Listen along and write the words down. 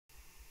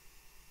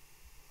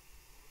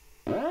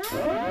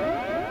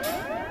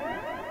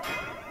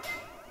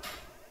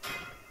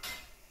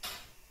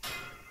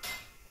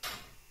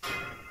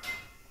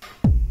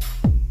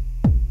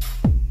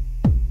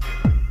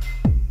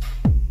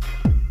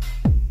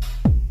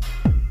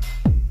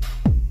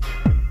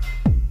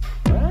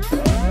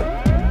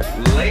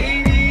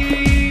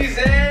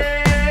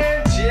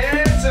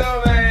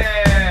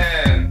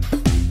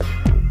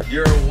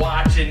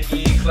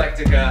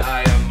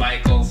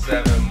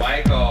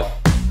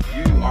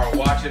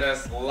watching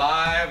us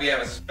live. We have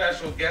a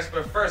special guest,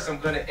 but first I'm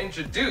going to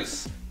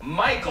introduce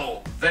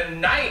Michael the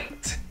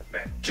Knight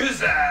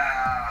Mancusa.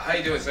 How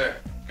you doing, sir?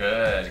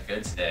 Good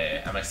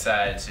today. I'm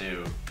excited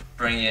to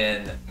bring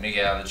in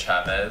Miguel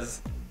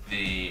Chavez,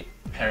 the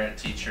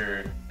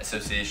Parent-Teacher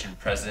Association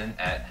president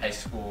at High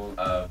School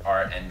of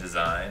Art and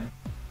Design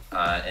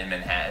in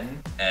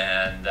Manhattan,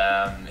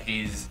 and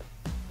he's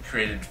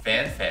created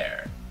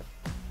FanFaire.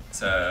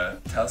 So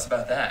tell us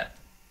about that.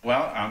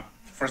 Well,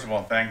 first of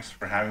all, thanks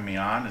for having me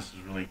on. This is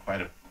really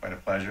quite a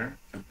pleasure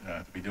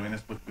to be doing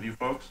this with you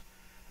folks.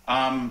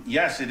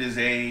 Yes,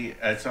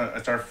 it's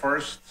our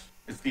first.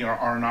 It's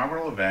our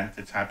inaugural event.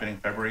 It's happening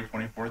February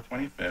 24th,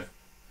 25th,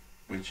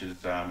 which is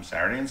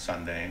Saturday and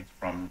Sunday. It's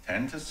from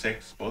 10 to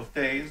 6 both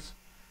days,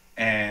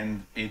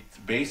 and it's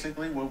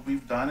basically what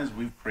we've done is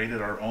we've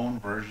created our own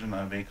version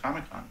of a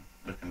Comic-Con,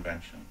 the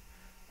convention.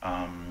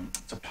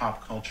 It's a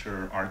pop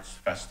culture arts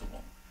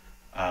festival.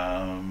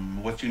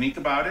 What's unique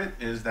about it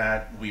is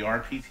that we are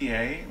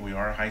PTA, we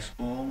are a high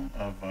school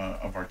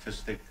of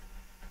artistic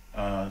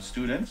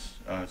students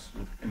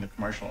in the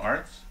commercial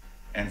arts,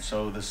 and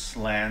so the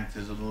slant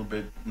is a little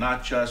bit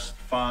not just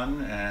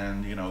fun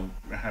and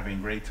having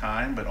a great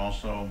time, but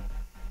also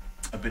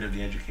a bit of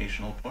the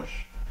educational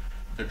push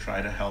to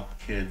try to help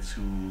kids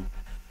who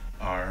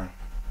are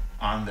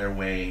on their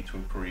way to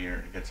a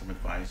career to get some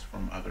advice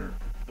from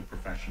the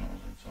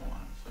professionals and so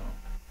on. So.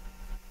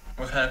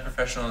 What kind of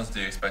professionals do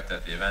you expect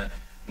at the event?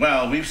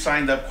 Well, we've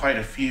signed up quite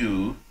a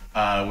few.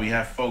 We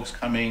have folks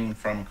coming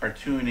from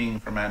cartooning,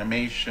 from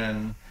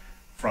animation,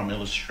 from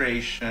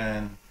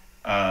illustration,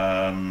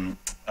 from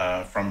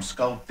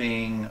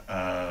sculpting.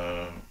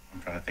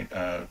 I'm trying to think.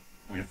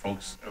 We have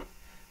folks.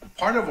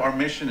 Part of our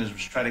mission is to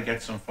try to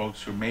get some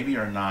folks who maybe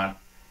are not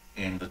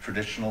in the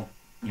traditional,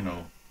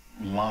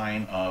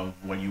 line of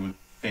what you would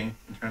think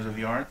in terms of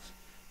the arts.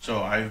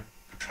 So I've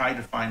tried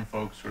to find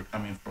folks who are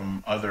coming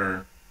from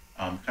other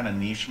kind of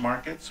niche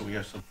markets. So we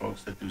have some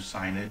folks that do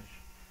signage.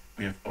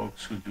 We have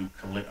folks who do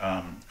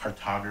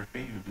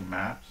cartography, who do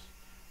maps.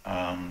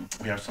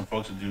 We have some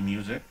folks who do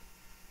music,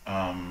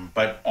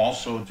 but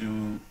also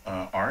do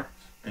art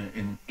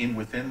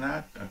within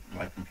that,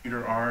 like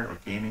computer art or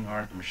gaming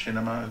art. The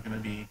machinima is going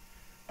to be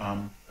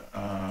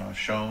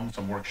shown,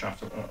 some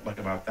workshops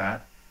about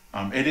that.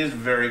 It is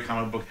very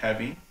comic book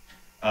heavy.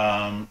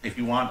 If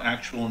you want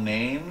actual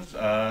names,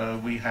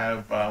 we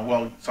have,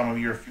 some of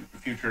your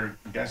future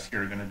guests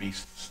here are going to be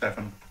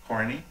Stefan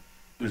Corney,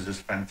 who's this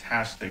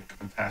fantastic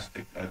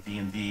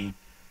D&D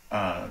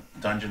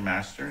dungeon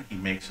master. He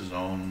makes his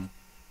own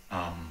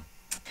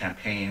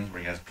campaigns where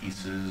he has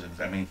pieces, and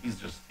I mean, he's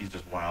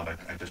just wild.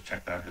 I just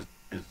checked out his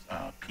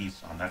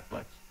piece on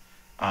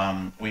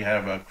Netflix. We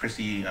have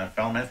Chrissy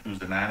Felmuth,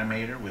 who's an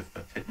animator with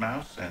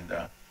Titmouse, and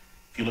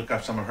if you look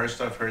up some of her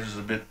stuff, hers is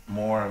a bit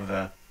more of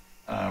the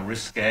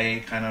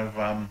risque kind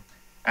of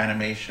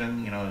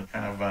animation,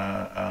 kind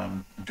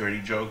of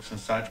dirty jokes and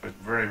such, but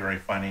very, very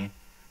funny.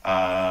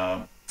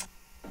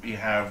 We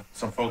have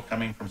some folks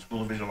coming from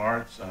School of Visual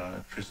Arts,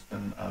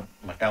 Tristan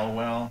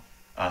McElwell,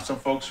 some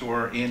folks who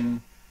are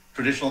in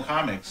traditional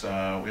comics. We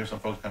have some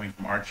folks coming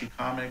from Archie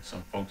Comics,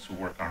 some folks who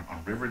work on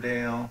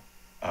Riverdale.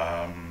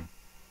 I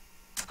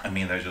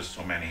mean, there's just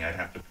so many. I'd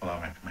have to pull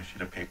out my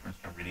sheet of paper and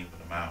start reading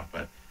them out.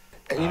 But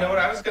and you know what?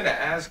 I was going to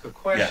ask a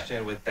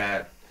question with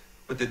that.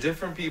 With the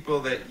different people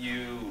that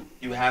you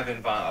have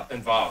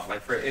involved,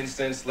 like for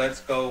instance,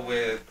 let's go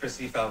with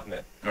Chrissy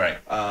Feldman. Right.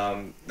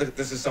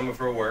 This is some of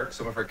her work,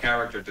 some of her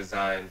character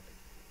design.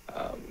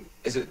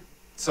 Is it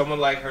someone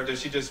like her?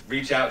 Does she just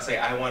reach out and say,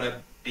 "I want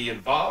to be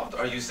involved,"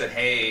 or you said,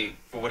 "Hey,"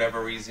 for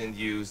whatever reason,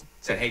 you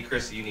said, "Hey,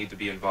 Chrissy, you need to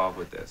be involved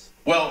with this"?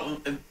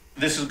 Well,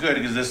 this is good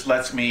because this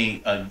lets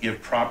me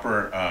give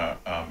proper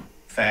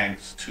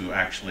thanks to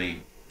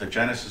actually the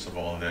genesis of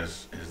all of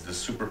this is the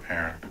super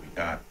parent that we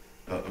got.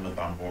 Live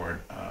on board,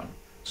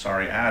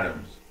 Sari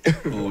Adams,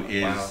 who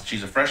is wow.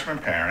 She's a freshman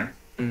parent,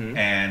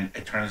 and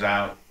it turns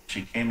out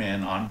she came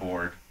in on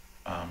board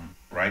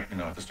right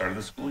at the start of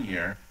the school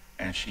year,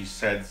 and she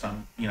said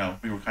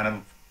we were kind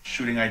of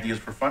shooting ideas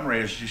for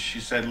fundraisers. She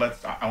said,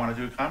 I want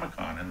to do a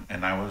Comic-Con,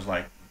 and I was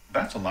like,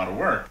 that's a lot of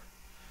work.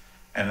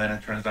 And then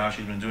it turns out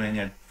she's been doing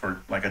it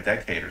for like a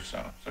decade or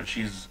so. So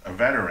she's a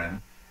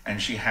veteran,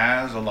 and she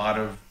has a lot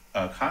of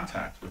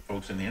contacts with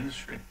folks in the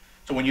industry.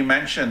 So when you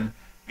mention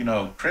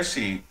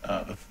Chrissy,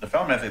 the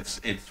Felmuth,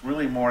 it's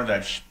really more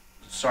that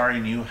Sari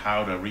knew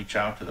how to reach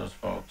out to those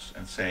folks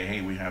and say,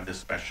 hey, we have this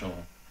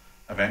special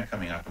event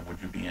coming up, and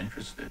would you be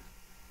interested?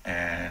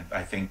 And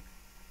I think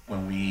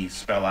when we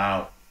spell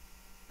out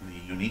the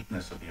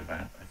uniqueness of the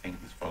event, I think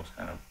these folks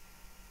kind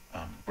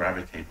of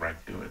gravitate right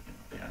to it.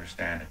 They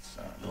understand it's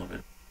a little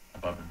bit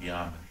above and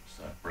beyond than just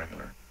a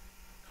regular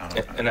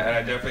Comic-Con. And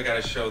I definitely got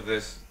to show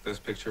this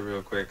picture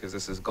real quick because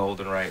this is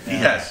golden right now.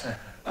 Yes.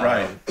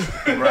 Right,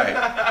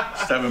 right.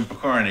 Stephen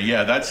Picorni,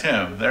 yeah, that's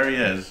him. There he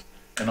is,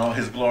 in all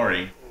his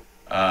glory.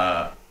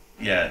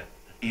 Yeah,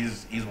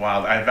 he's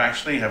wild.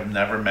 Have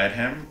never met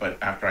him, but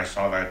after I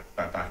saw that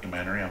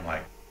documentary, I'm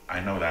like, I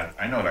know that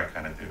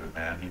kind of dude,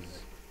 man. He's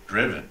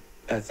driven.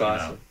 That's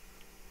awesome.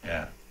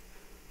 Yeah.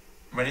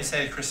 When you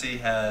say Chrissy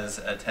has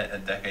a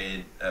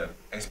decade of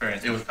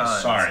experience It was with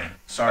cons,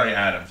 sorry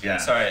Adams, yeah.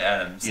 Sorry,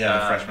 Adams. Yeah,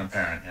 the freshman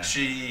parent.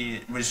 Yeah.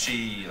 Was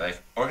she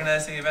like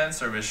organizing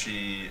events, or was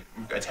she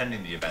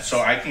attending the events? So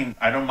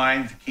I don't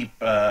mind to keep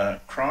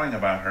crowing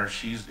about her.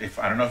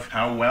 I don't know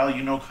how well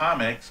you know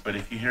comics, but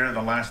if you hear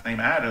the last name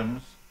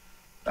Adams,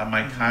 that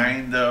might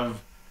kind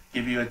of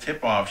give you a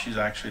tip off. She's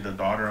actually the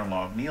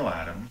daughter-in-law of Neil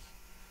Adams.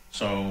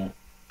 So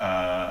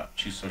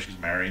she's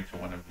married to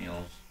one of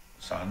Neil's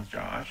sons,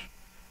 Josh.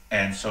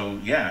 And so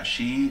yeah,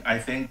 I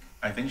think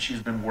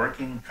she's been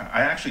working.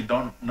 I actually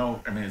don't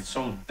know. I mean, it's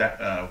so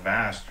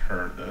vast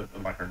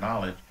her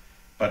knowledge,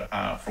 but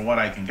from what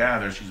I can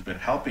gather, she's been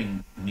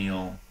helping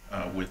Neil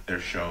with their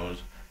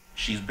shows.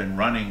 She's been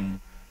running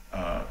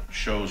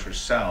shows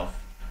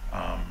herself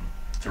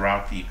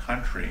throughout the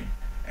country,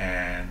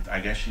 and I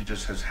guess she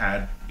just has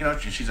had.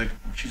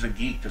 She's a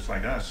geek just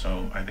like us.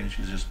 So I think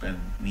she's just been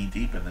knee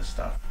deep in this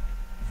stuff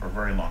for a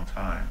very long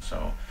time.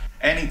 So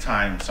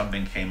anytime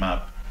something came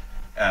up,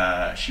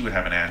 she would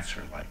have an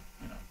answer, like,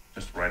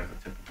 just right at the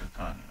tip of her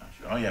tongue.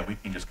 Oh yeah, we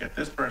can just get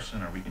this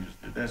person, or we can just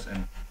do this,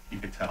 and you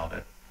could tell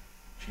that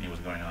she knew what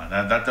was going on.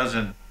 That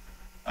doesn't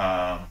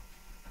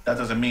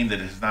mean that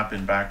it has not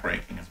been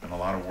backbreaking. It's been a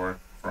lot of work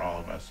for all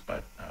of us,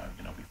 but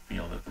we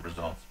feel that the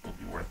results will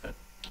be worth it.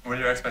 What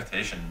are your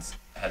expectations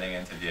heading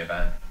into the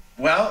event?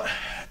 Well,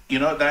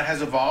 that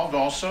has evolved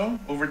also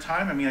over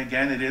time. I mean,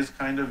 again, it is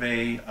kind of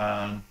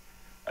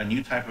a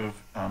new type of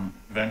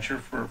venture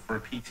for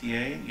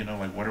PTA.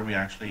 Like, what are we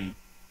actually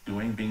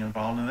doing, being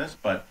involved in this?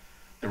 But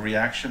the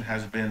reaction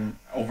has been,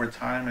 over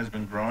time, has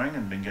been growing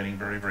and been getting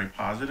very, very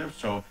positive.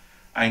 So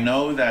I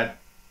know that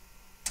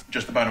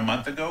just about a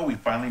month ago, we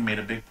finally made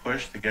a big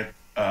push to get.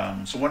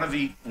 So one of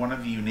the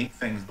unique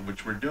things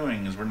which we're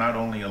doing is we're not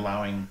only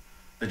allowing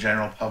the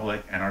general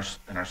public and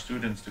our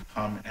students to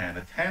come and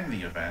attend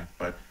the event,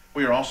 but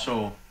we are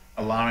also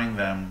allowing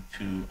them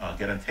to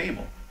get a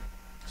table.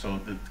 So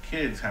the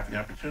kids have the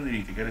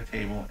opportunity to get a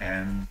table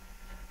and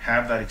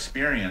have that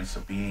experience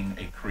of being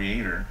a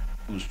creator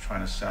who's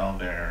trying to sell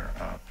their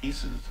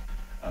pieces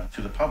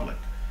to the public.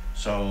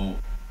 So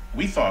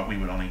we thought we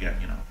would only get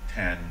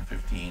 10,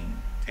 15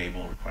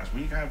 table requests.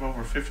 We have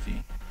over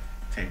 50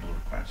 table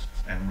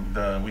requests,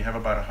 and we have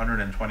about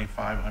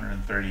 125,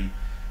 130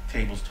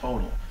 tables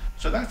total.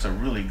 So that's a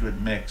really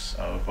good mix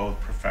of both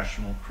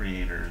professional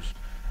creators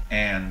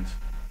and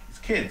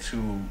kids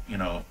who,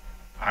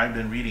 I've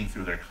been reading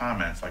through their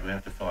comments, like they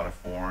have to fill out a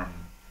form,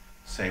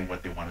 say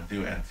what they want to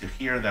do, and to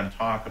hear them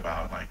talk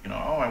about, like,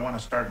 oh, I want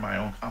to start my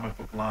own comic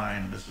book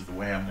line, this is the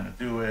way I'm going to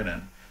do it,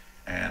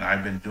 and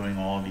I've been doing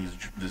all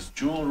this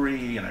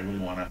jewelry, and I really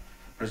want to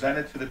present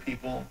it to the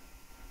people.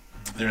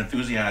 Their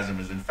enthusiasm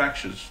is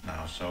infectious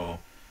now, so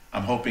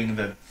I'm hoping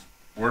that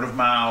word of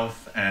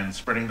mouth and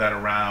spreading that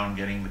around,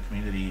 getting the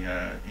community,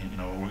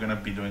 we're going to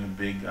be doing a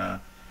big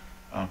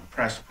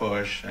press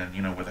push,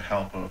 and with the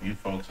help of you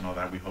folks and all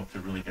that, we hope to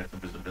really get the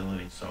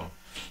visibility. So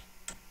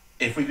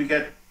if we could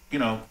get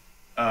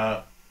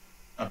a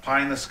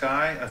pie in the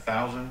sky,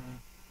 1,000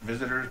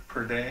 visitors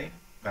per day,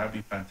 that would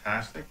be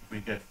fantastic. If we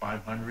get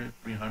 500,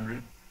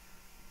 300,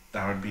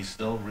 that would be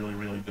still really,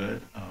 really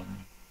good.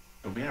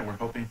 But yeah, we're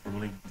hoping for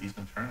really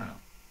decent turnout.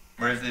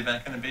 Where is the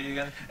event going to be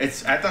again?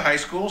 It's at the high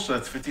school, so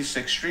it's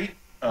 56th Street,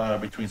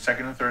 between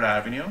 2nd and 3rd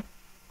Avenue.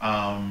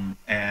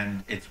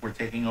 And we're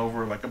taking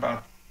over like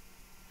about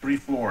 3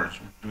 floors.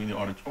 We're doing the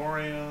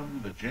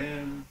auditorium, the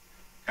gym,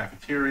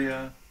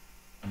 cafeteria,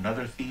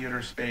 another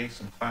theater space,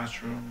 and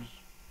classrooms.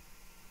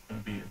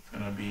 It's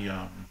gonna be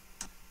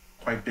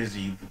quite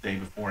busy the day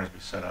before as we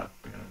set up.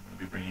 We're gonna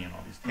be bringing in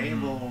all these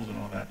tables and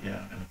all that,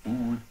 yeah, and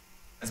food.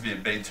 It's be a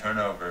big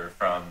turnover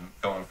from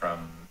going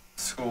from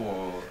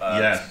school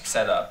Yes.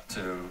 setup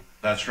to,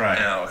 that's right,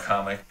 a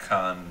Comic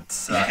Con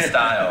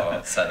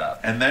style setup.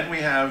 And then we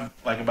have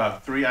like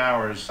about 3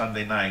 hours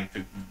Sunday night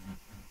to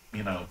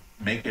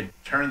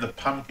turn the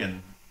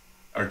pumpkin,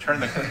 or turn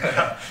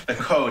the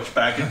coach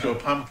back into a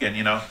pumpkin,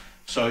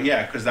 So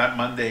yeah, because that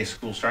Monday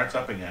school starts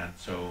up again.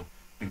 So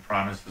we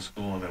promised the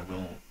school that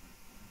we'll,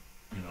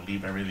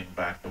 leave everything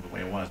back the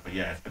way it was. But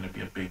yeah, it's going to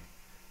be a big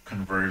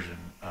conversion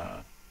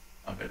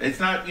of it. It's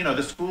not,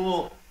 the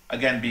school,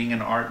 again, being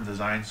an art and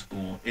design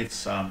school,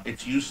 it's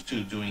used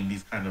to doing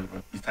these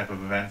type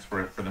of events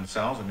for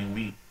themselves. I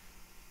mean,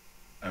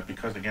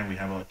 because again, we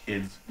have a lot of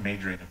kids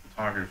majoring in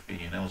photography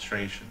and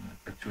illustration,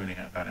 cartooning,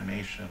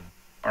 animation,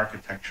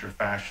 architecture,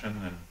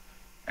 fashion,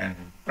 and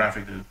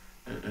graphic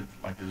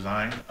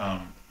design.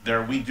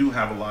 We do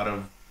have a lot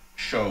of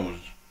shows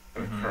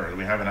that occur.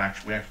 We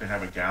actually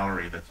have a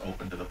gallery that's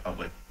open to the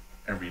public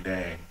every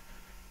day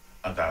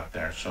out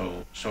there.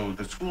 So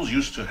the school's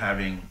used to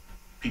having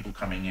people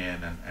coming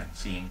in and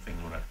seeing things.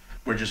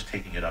 We're just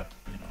taking it up,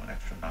 an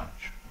extra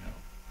notch.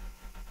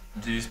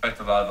 Do you expect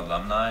a lot of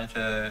alumni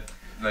to?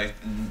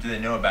 Do they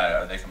know about it?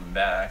 Are they coming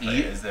back?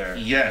 Is there?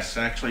 Yes,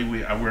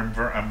 actually,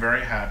 I'm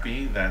very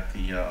happy that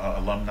the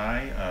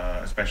alumni,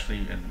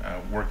 especially in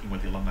working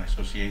with the Alumni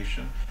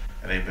Association,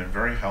 they've been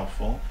very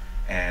helpful,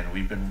 and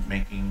we've been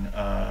making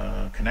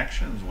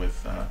connections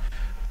with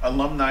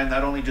alumni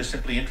not only just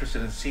simply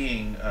interested in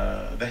seeing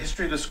the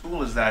history of the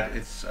school is that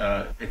it's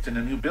in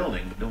a new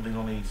building. The building's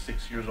only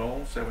 6 years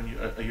old,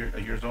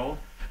 years old.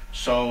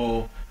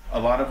 So a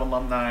lot of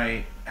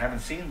alumni haven't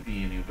seen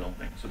the new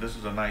building. So this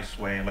is a nice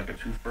way, like a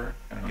twofer,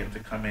 kind of get to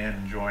come in,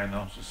 enjoy, and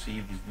also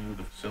see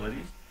the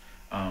facilities.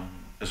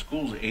 The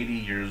school's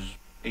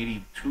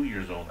 82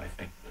 years old, I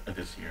think,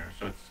 this year.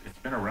 So it's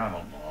been around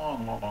a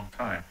long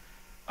time.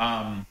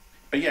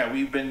 But yeah,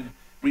 we've been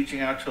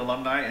reaching out to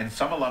alumni, and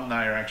some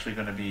alumni are actually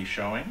going to be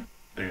showing.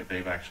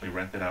 They've actually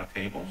rented out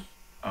tables.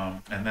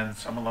 And then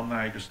some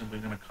alumni are just simply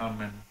going to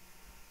come and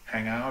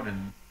hang out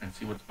and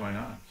see what's going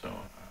on. So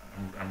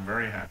I'm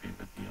very happy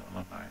with the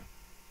alumni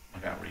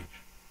outreach.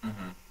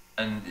 Mm-hmm.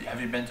 And have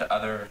you been to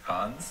other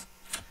cons?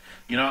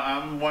 You know,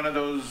 I'm one of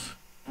those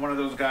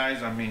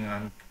guys. I mean,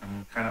 I'm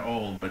kind of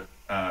old, but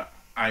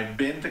I've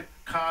been to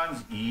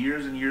cons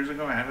years and years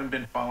ago. I haven't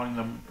been following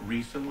them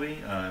recently,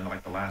 in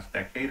like the last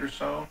decade or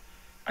so.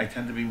 I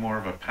tend to be more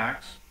of a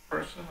PAX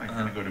person. I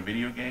kind of go to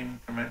video game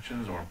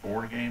conventions or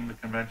board game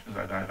conventions.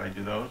 I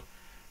do those,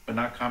 but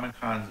not Comic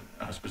Cons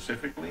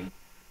specifically.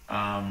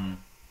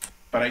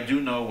 But I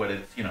do know what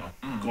it's,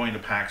 going to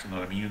PAX and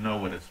I mean, you know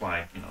what it's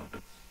like,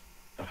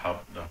 the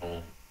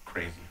whole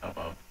crazy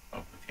hubbub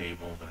of the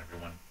tables and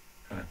everyone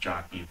kind of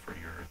jockey for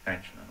your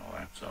attention and all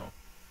that. So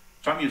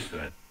I'm used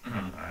to it.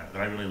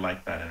 I really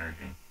like that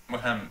energy.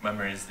 What kind of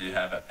memories do you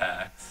have at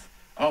PAX?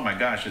 Oh my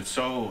gosh, it's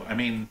so, I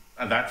mean,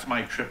 that's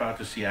my trip out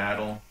to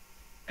Seattle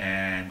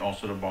and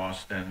also to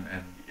Boston.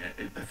 And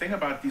the thing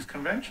about these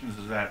conventions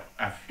is that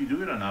if you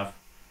do it enough,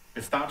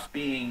 it stops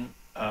being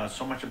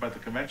so much about the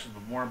conventions,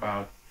 but more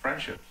about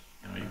friendships.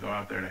 You go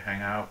out there to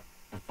hang out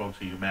with folks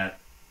who you met,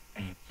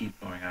 and you keep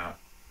going out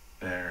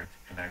there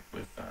to connect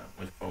with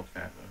folks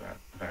that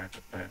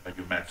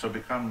you met. So it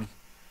becomes,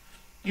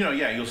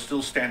 you'll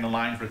still stand in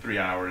line for 3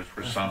 hours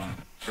for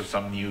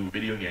some new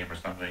video game or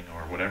something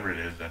or whatever it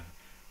is, and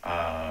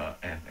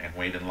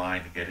wait in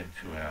line to get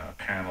into a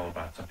panel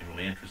about something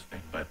really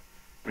interesting. But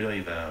really,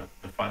 the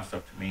fun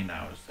stuff to me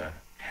now is to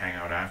hang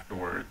out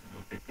afterwards,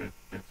 get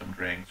some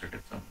drinks or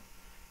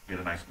get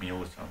a nice meal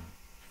with some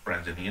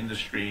friends in the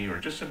industry, or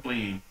just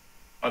simply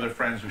other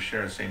friends who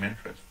share the same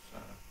interests.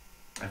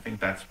 I think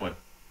that's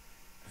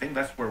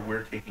where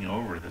we're taking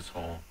over this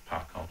whole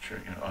pop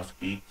culture. Us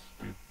geeks,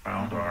 we've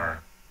found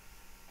our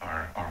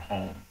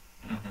home.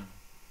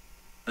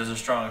 There's a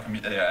strong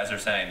community, as you're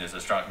saying. There's a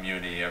strong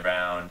community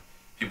around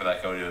people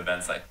that go to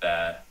events like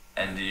that.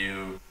 And do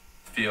you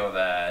feel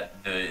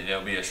that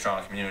there'll be a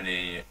strong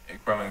community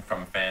growing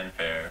from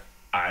FanFaire?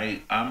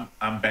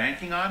 I'm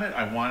banking on it.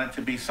 I want it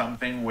to be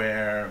something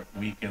where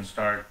we can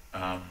start,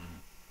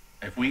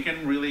 if we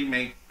can really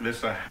make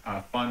this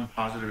a fun,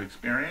 positive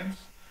experience,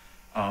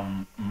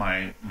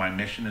 my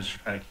mission is to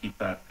try to keep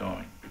that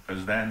going,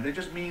 because then it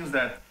just means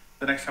that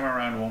the next time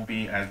around won't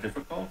be as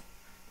difficult.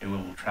 It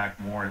will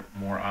attract more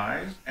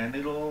eyes, and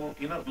it'll,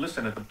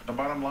 listen, the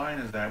bottom line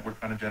is that we're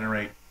trying to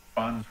generate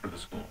funds for the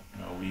school.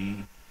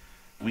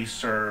 We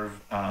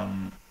serve,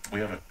 we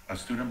have a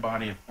student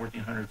body of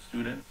 1,400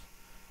 students.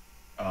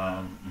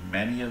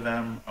 Many of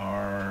them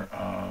are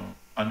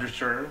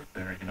underserved.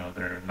 They're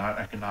not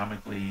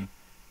economically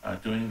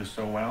doing this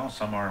so well.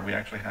 We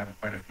actually have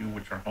quite a few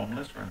which are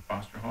homeless or in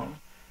foster homes.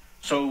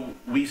 So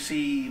we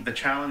see the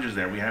challenges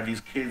there. We have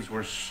these kids who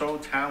are so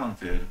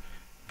talented,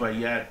 but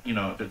yet,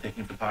 they're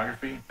taking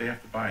photography. They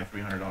have to buy a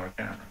 $300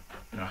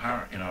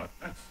 camera.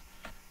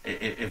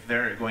 If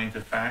they're going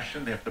to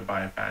fashion, they have to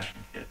buy a fashion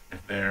kit.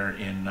 If they're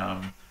in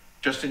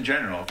just in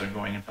general, if they're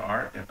going into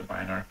art, they have to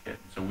buy an art kit.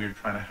 So we're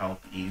trying to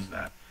help ease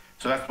that.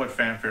 So that's what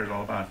FanFaire is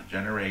all about, to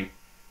generate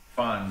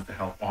funds to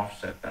help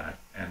offset that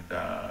and,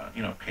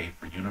 pay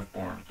for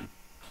uniforms,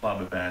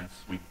 club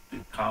events. We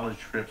did college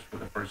trips for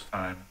the first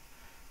time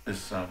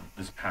this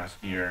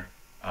past year.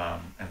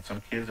 And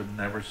some kids have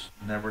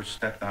never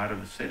stepped out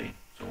of the city.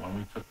 So when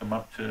we took them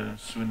up to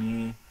some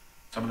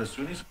of the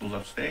SUNY schools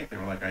upstate, they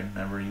were like, I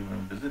never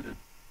even visited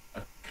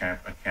a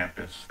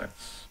campus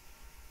that's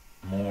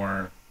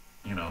more,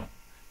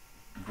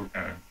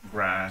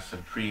 grass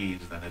and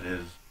trees than it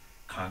is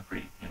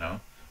concrete,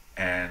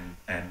 and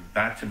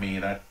that to me,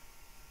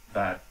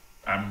 that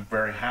I'm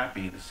very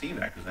happy to see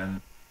that, because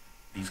then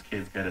these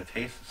kids get a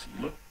taste to see,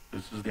 look,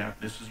 this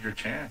is your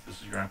chance,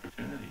 this is your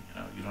opportunity.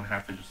 You don't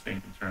have to just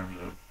think in terms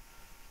of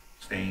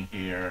staying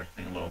here,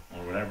 staying local,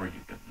 or whatever.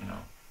 You can,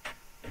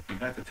 if you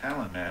got the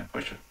talent, man,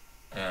 push it.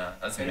 Yeah,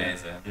 that's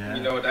amazing.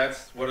 Yeah.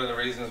 That's one of the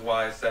reasons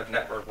why Steph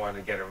Network wanted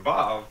to get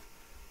involved,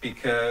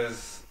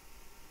 because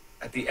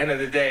at the end of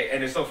the day,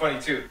 and it's so funny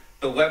too,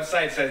 the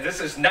website says this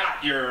is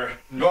not your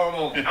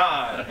normal con.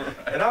 Right.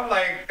 And I'm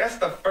like, that's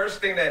the first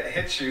thing that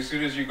hits you as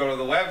soon as you go to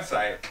the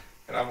website.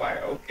 And I'm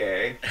like,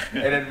 okay.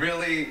 And then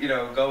really,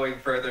 going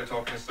further,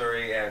 talking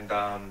story, and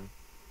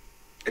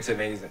it's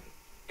amazing,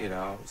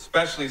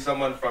 especially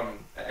someone from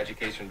an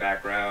education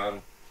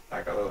background,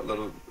 like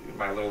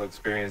my little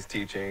experience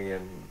teaching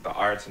and the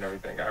arts and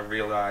everything. I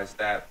realized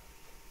that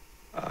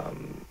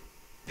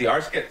the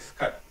arts gets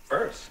cut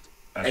first.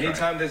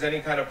 Anytime there's any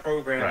kind of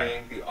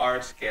programming, the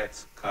arts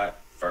gets cut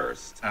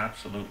first.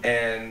 Absolutely.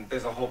 And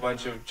there's a whole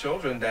bunch of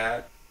children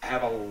that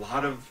have a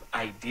lot of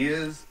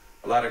ideas,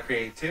 a lot of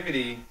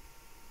creativity,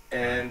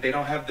 and they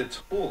don't have the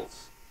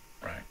tools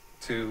Right.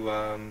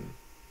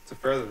 to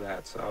further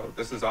that. So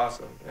this is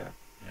awesome. Yeah.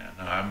 Yeah.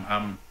 No,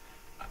 I'm.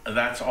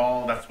 That's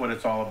all. That's what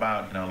it's all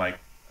about. You know, like,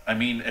 I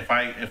mean, if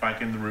I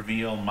can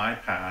reveal my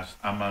past,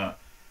 I'm a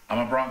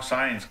Bronx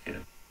Science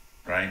kid,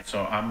 right?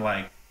 So I'm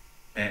like,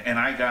 and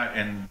I got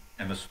and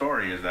the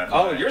story is that.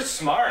 Oh, you're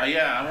smart.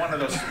 Yeah, I'm one of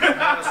those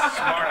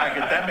smart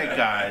academic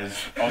guys.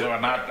 Although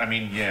I'm not. I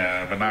mean,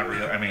 yeah, but not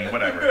real. I mean,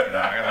 whatever. You know,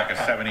 I got like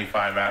a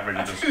 75 average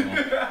at the school.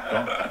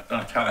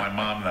 Don't tell my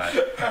mom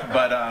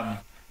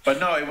that. But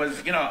no, it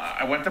was. You know,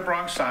 I went to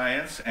Bronx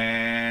Science,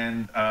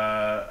 and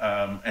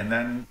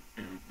then,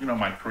 you know,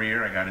 my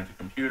career, I got into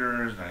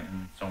computers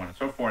and so on and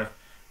so forth.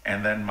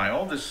 And then my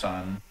oldest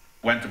son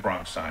went to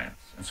Bronx Science,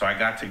 and so I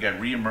got to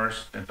get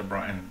re-immersed into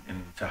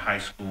high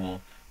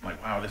school. I'm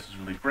like, wow, this is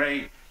really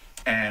great.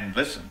 And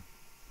listen,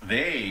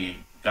 they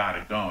got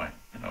it going.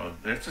 You know,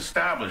 it's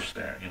established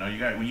there. You know,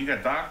 when you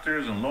got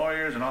doctors and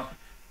lawyers and all,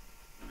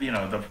 you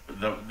know,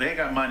 they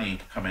got money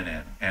coming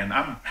in, and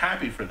I'm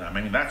happy for them.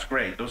 I mean, that's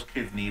great. Those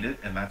kids need it,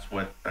 and that's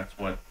what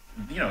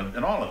you know.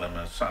 And all of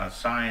them,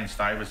 Science,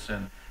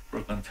 Stuyvesant,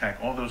 Brooklyn Tech,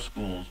 all those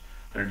schools,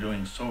 they're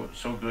doing so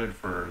good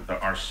for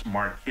our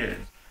smart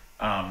kids.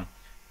 And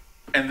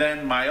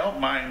then my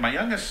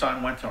youngest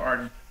son went to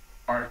art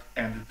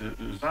and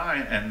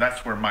design, and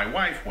that's where my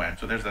wife went.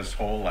 So there's this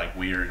whole like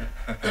weird.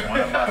 One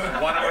of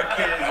our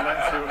kids went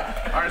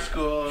to our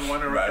school, and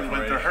one of our kids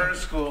went to her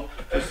school.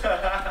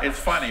 It's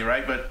funny,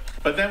 right?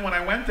 But then when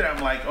I went there,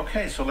 I'm like,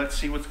 okay, so let's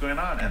see what's going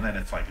on. And then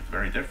it's like it's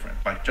very different.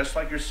 Like just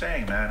like you're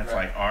saying, man, it's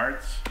like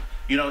arts.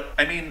 You know,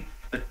 I mean,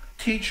 the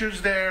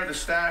teachers there, the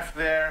staff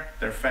there,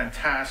 they're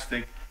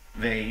fantastic.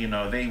 They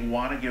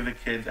want to give the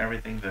kids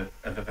everything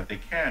that they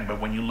can. But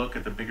when you look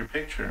at the bigger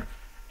picture,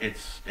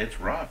 it's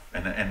rough,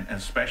 and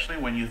especially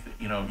when you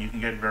can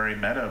get very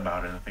meta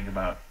about it and think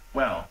about,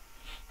 well,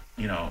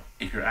 you know,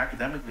 if you're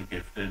academically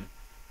gifted,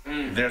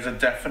 there's a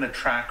definite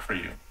track for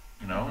you.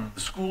 You know,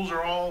 the schools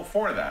are all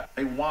for that.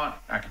 They want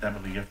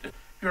academically gifted.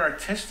 If you're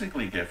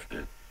artistically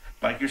gifted,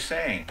 like you're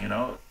saying, you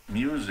know,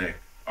 music,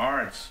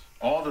 arts,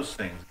 all those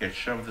things get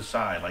shoved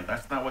aside. Like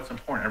that's not what's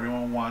important.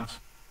 Everyone wants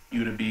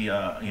you to be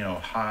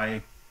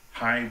high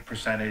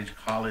percentage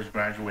college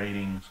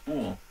graduating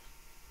school.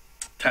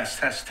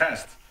 Test.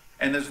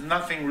 And there's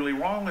nothing really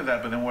wrong with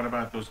that, but then what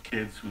about those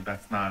kids who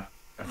that's not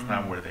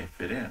where they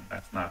fit in?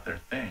 That's not their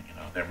thing, you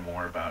know. They're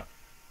more about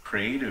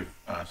creative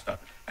stuff.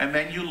 And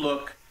then you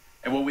look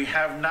at what we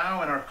have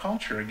now in our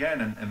culture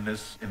again, in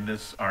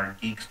this our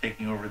geeks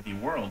taking over the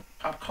world.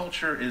 Pop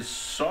culture is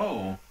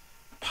so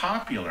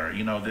popular,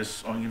 you know,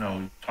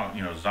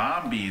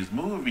 zombies,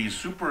 movies,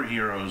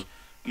 superheroes,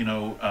 you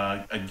know,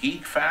 a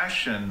geek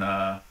fashion,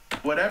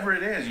 whatever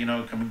it is, you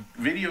know,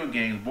 video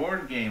games,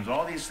 board games,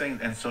 all these things.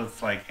 And so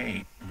it's like,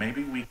 hey,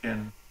 maybe we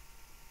can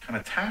kind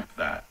of tap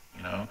that,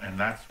 you know. And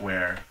that's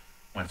where,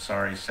 when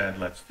Sari said,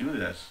 let's do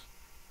this,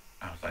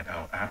 I was like,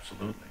 oh,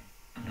 absolutely.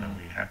 You know,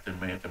 we have to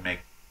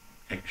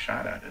take a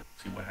shot at it,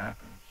 see what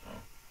happens. So,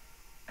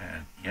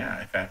 and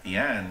yeah, if at the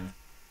end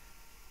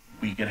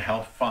we can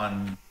help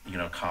fund, you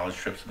know, college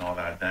trips and all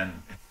that,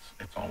 then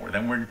it's all worth.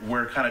 Then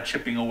we're kind of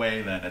chipping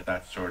away then at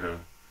that sort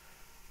of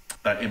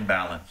that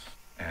imbalance,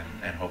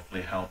 and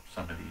hopefully help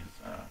some of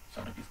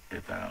these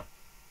kids out.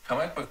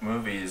 Comic book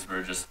movies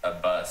were just a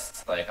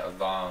bust, like a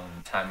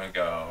long time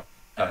ago,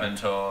 up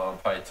until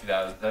probably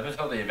 2000, up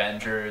until the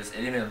Avengers,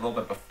 and even a little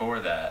bit before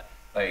that,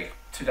 like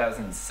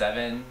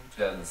 2007,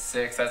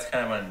 2006. That's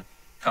kind of when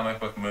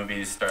comic book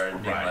movies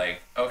started being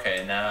like,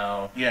 okay,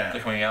 now they're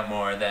coming out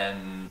more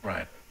than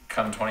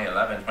come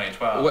 2011,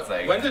 2012. It's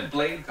like, when did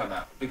Blade come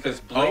out?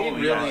 Because Blade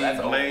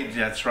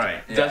that's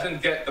right.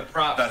 Doesn't get the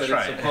props that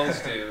it's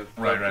supposed to.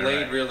 But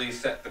Blade really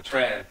set the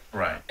trend.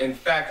 Right. In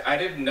fact, I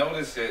didn't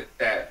notice it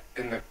that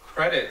in the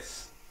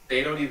credits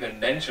they don't even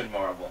mention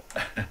Marvel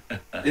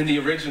in the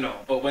original.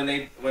 But when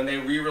they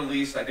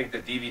re-released, I think the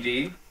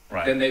DVD,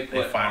 then they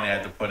finally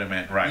had to put him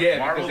in. Right. Yeah,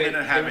 Marvel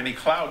didn't have any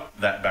clout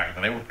that back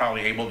then. They were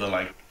probably able to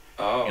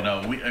you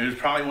know, it was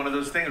probably one of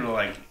those things where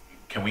like,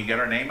 can we get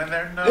our name in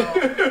there? No.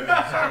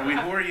 Sorry,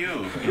 who are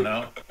you? You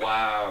know?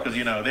 Wow. Because,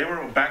 you know,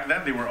 back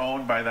then they were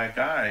owned by that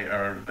guy,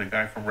 or the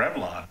guy from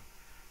Revlon.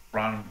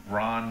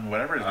 Ron,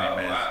 whatever his name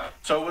is. Wow.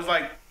 So it was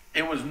like,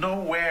 it was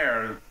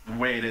nowhere the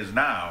way it is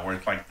now, where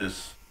it's like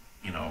this,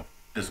 you know,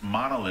 this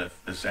monolith,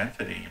 this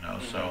entity, you know?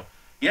 So,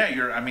 yeah,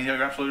 you're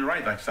absolutely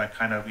right. That's that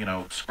kind of, you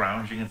know,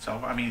 scrounging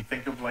itself. I mean,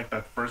 think of like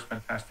that first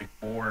Fantastic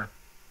Four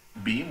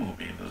B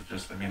movie. It was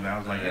just, I mean, that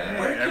was like,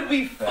 where could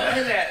we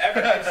find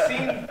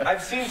that?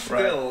 I've seen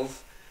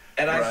stills,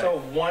 and I saw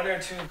one or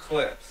two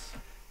clips,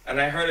 and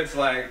I heard it's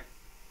like,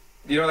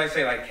 you know, they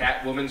say like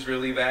Catwoman's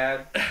really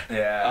bad.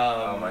 Yeah.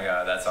 Oh my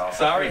God, that's awesome.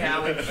 Sorry,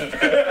 Howard.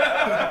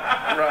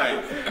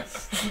 Right.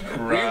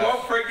 We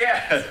won't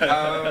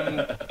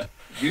forget.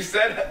 You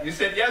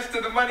said yes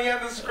to the money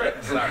on the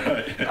script.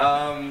 Sorry.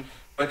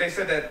 But they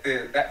said that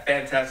that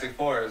Fantastic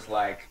Four is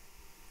like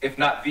if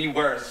not the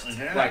worst,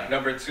 Yeah. like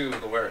number 2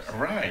 of the worst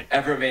Right.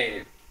 ever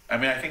made. I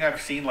mean, I think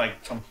I've seen like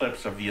some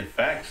clips of the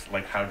effects,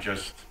 like how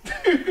just,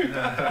 you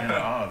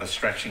know, the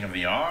stretching of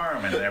the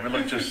arm and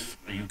everything, just,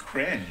 you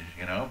cringe,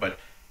 you know, but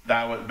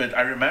but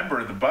I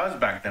remember the buzz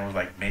back then was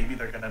like, maybe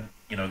they're gonna,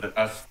 you know,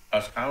 us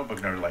comic book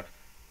nerds, like,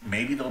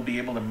 maybe they'll be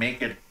able to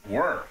make it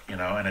work, you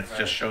know, and it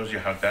just shows you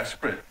how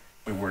desperate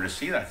we were to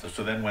see that.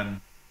 So then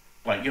when,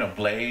 like, you know,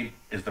 Blade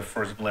is the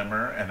first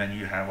glimmer, and then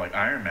you have like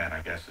Iron Man,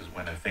 I guess, is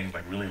when the thing's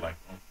like really like,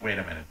 oh, wait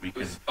a minute, we It can,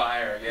 was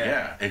fire,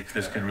 yeah.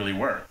 this can really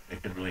work.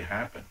 It could really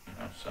happen, you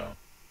know. So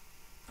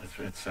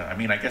it's I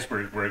mean, I guess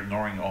we're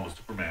ignoring all the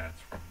Supermans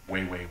from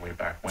way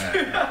back when.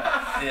 You know?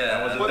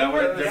 Yeah. Well, there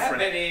was weren't that different.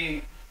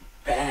 many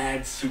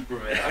bad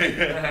Superman. I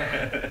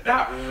mean,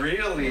 not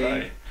really.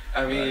 Right.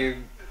 I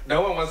mean,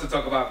 no one wants to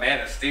talk about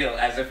Man of Steel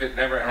as if it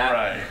never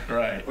happened.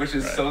 Right. Which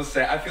is so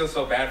sad. I feel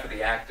so bad for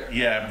the actor.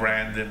 Yeah,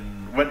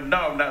 Brandon. But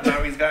no,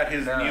 now he's got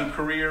his new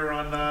career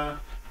on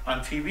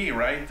TV,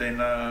 right?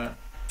 And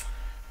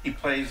he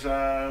plays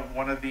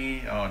one of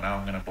the. Oh, now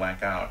I'm gonna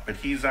blank out. But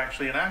he's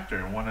actually an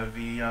actor. One of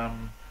the.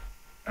 Am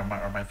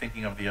I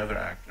thinking of the other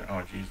actor?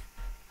 Oh, geez.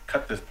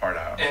 Cut this part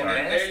out. I'm And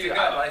sorry. there you go.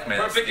 I like Man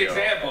of Perfect Steel.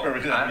 example.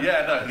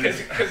 Yeah, no,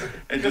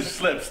 it just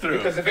slips through.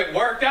 Because if it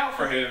worked out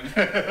for him,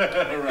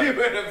 he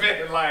would have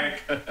been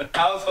like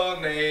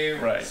household name,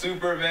 Right.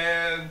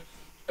 Superman.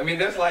 I mean,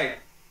 there's like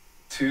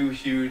 2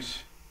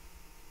 huge.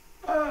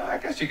 I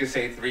guess you could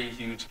say 3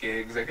 huge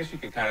gigs. I guess you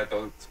could kind of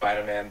throw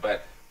Spider-Man,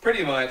 but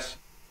pretty much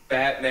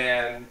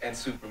Batman and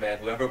Superman.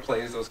 Whoever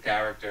plays those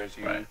characters,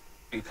 you Right.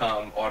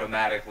 become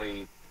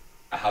automatically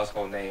a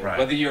household name, Right.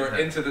 whether you're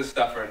into this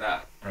stuff or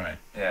not. Right.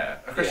 Yeah,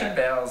 Christian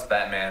Bale's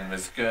Batman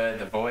was good.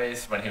 The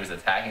voice when he was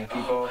attacking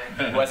people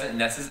wasn't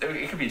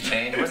necessary. It could be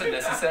changed. It wasn't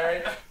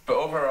necessary, but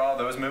overall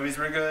those movies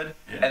were good.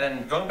 Yeah. And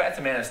then going back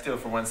to Man of Steel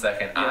for 1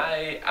 second,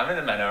 I'm in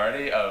the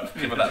minority of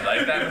people that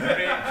like that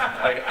movie.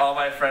 Like all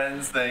my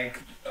friends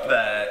think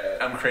that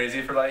I'm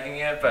crazy for liking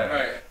it, but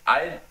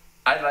Right.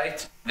 I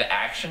liked the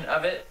action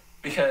of it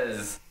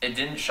because it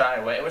didn't shy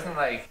away. It wasn't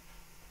like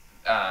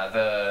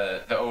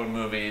the old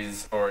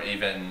movies, or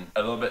even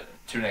a little bit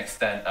to an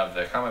extent of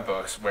the comic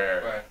books,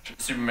 where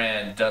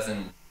Superman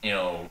doesn't,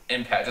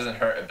 doesn't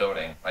hurt a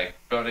building. Like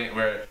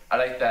where I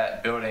like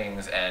that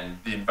buildings and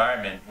the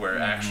environment were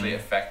actually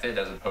affected,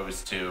 as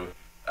opposed to,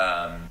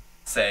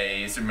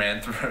 say,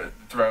 Superman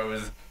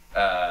throws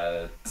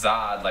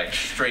Zod like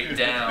straight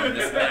down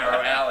this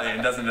narrow alley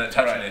and doesn't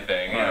touch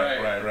anything.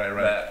 Right.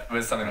 That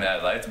was something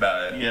that I liked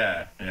about it.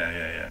 Yeah.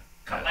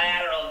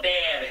 Collateral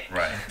damage.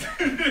 Right.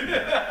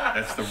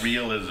 That's the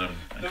realism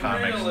in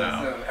comics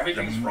now.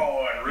 Everything's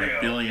raw and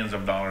real. Billions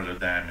of dollars of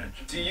damage.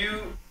 Do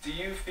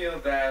you feel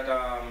that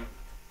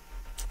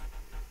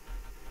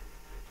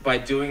by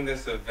doing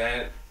this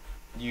event,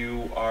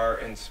 you are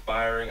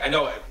inspiring? I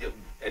know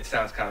it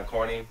sounds kind of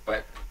corny,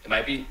 but it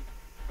might be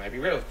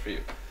real for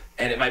you,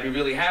 and it might be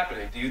really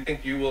happening. Do you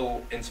think you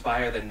will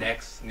inspire the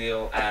next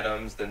Neil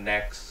Adams, the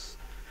next?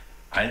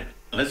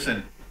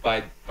 Listen.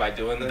 By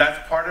doing this.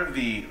 That's part of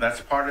the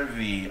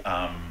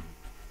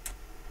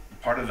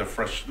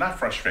not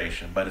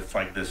frustration, but it's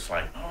like this,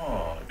 like,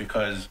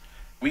 because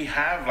we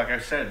have, like I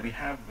said, we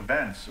have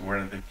events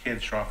where the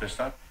kids show off their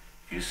stuff.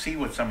 You see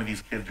what some of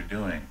these kids are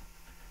doing,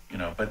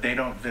 but they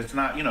don't. It's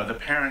not, the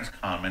parents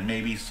come, and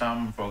maybe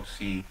some folks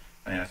see.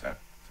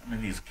 Some of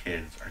these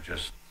kids are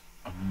just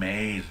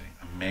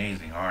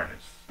amazing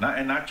artists.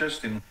 Not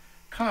just in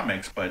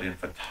comics, but in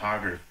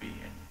photography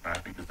and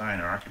graphic design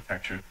and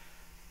architecture.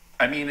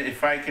 I mean,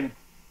 if I can,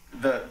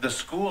 the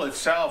school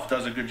itself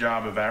does a good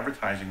job of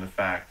advertising the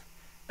fact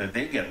that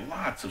they get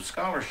lots of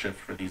scholarships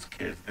for these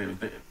kids.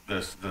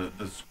 The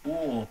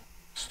school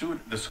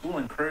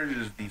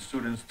encourages these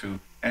students to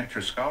enter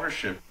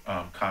scholarship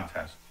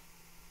contests.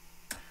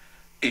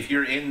 If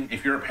you're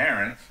a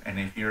parent and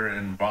if you're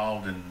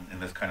involved in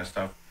this kind of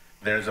stuff,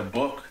 there's a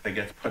book that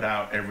gets put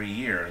out every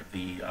year.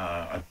 The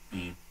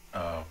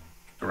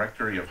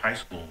Directory of High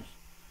Schools.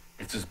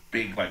 It's this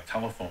big like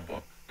telephone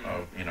book.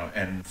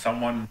 And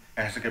someone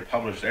has to get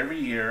published every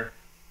year,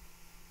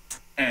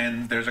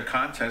 and there's a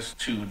contest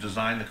to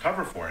design the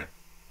cover for it.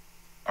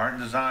 Art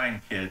and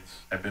design kids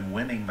have been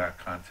winning that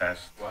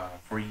contest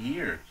for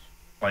years.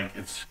 Like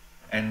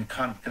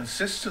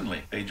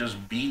consistently, they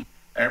just beat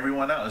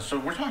everyone else. So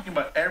we're talking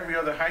about every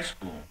other high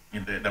school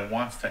that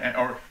wants to,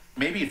 or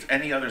maybe it's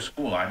any other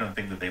school. I don't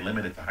think that they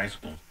limit it to high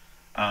schools.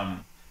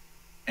 And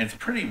it's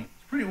pretty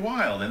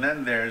wild. And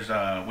then there's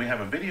we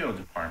have a video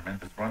department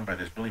that's run by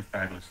this really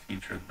fabulous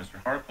teacher,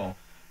 Mr. Harkle,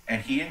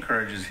 and he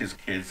encourages his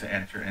kids to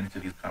enter into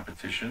these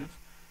competitions.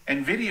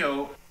 And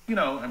video,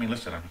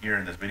 listen, I'm here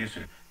in this video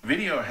studio.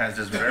 Video has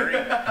this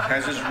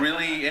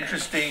really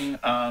interesting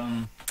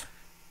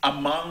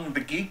among the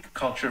geek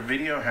culture.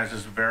 Video has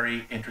this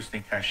very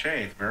interesting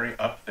cachet. It's very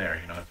up there.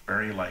 It's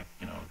very like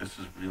this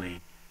is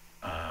really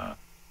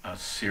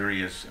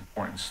serious,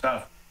 important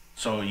stuff.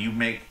 So you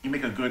make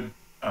a good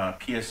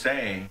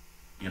PSA.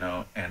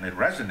 And it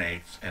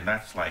resonates, and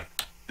that's like,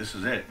 this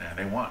is it, man.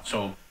 They want.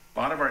 So a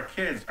lot of our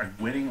kids are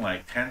winning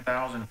like $10,000,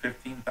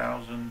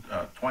 $15,000,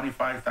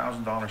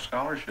 $25,000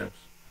 scholarships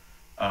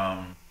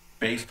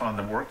based on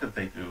the work that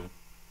they do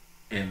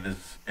in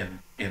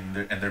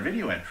their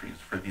video entries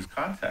for these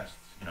contests.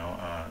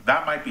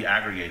 That might be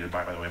aggregated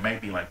by the way. It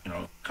might be like,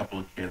 a couple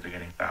of kids are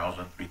getting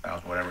 1,000,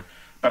 3,000, whatever.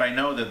 But I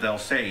know that they'll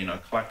say,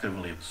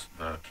 collectively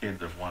the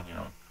kids have won,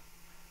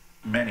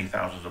 many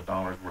thousands of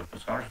dollars worth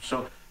of scholarships.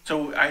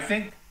 So I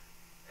think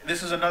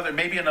this is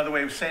maybe another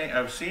way of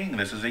seeing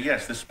this is that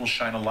yes, this will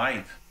shine a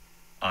light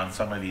on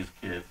some of these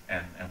kids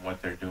and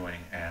what they're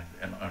doing and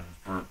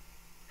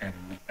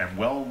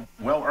well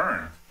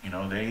earned.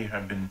 They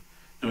have been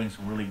doing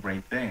some really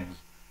great things.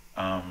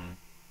 And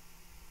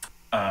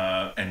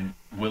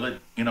will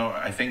it,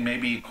 I think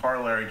maybe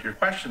corollary to your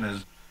question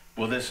is,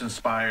 will this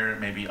inspire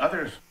maybe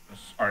other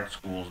art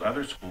schools,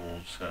 other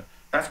schools?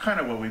 That's kind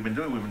of what we've been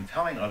doing. We've been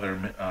telling other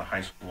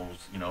high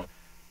schools,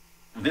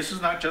 this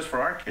is not just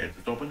for our kids.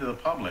 It's open to the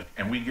public,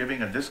 and we're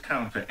giving a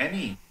discount to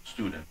any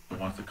student that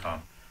wants to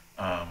come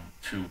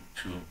to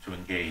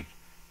engage.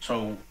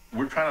 So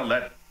we're trying to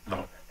let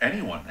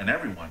anyone and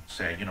everyone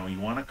say, you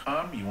want to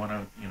come, you want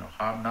to,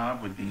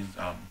 hobnob with these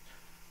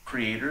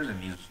creators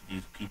and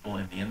these people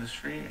in the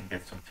industry and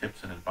get some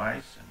tips and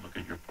advice and look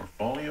at your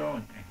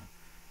portfolio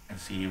and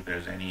see if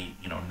there's any,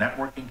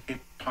 networking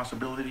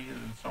possibilities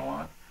and so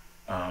on.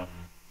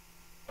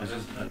 This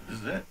is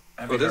it.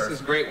 Well, this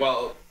is great.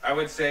 Well, I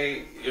would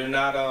say you're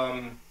not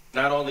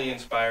only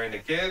inspiring the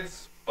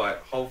kids,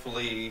 but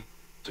hopefully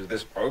through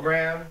this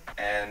program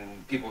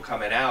and people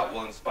coming out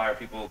will inspire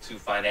people to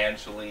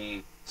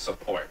financially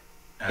support.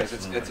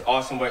 Because it's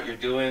awesome what you're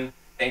doing.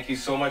 Thank you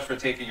so much for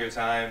taking your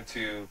time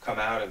to come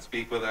out and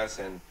speak with us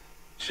and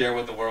share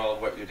with the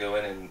world what you're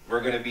doing. And we're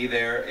going to be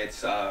there.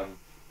 It's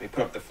we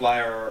put up the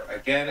flyer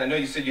again. I know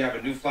you said you have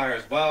a new flyer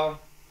as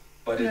well,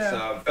 but it's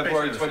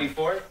February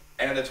 24th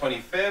and the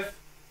 25th.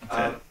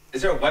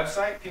 Is there a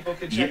website people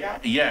can check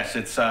out? Yes,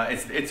 it's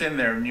in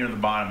there near the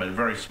bottom, but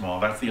very small.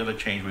 That's the other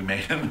change we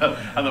made on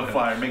the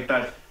flyer. Make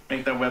that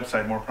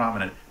website more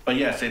prominent. But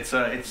yes, it's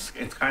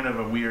kind of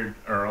a weird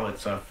URL.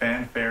 It's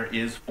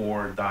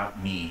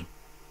fanfaireisfor.me.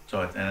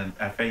 So it's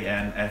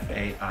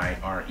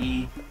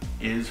FANFAIRE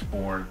is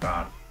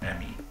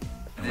for.me.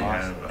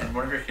 And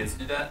one of your kids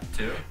do that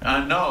too?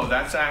 No,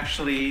 that's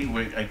actually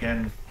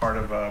again part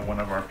of one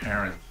of our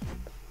parents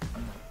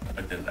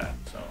that did that.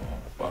 So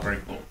very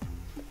cool.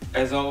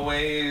 As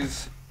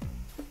always,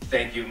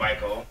 thank you,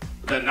 Michael,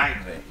 the Night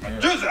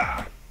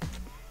Medusa.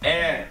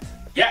 And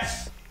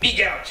yes,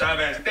 Miguel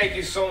Chavez, thank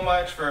you so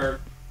much for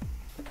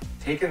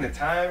taking the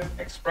time,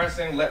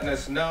 expressing, letting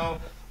us know.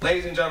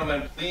 Ladies and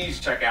gentlemen, please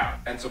check out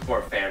and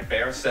support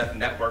FanFaire. Seth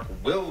Network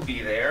will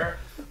be there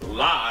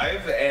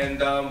live, and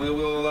we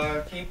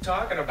will keep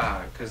talking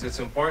about it because it's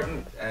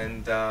important.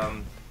 And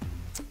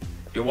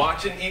you're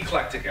watching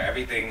Eclecticka,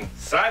 everything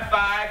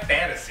sci-fi,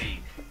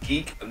 fantasy,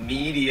 geek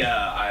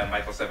media. I am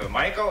Michael 7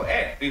 Michael,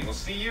 and we will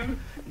see you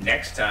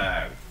next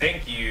time.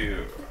 Thank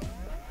you.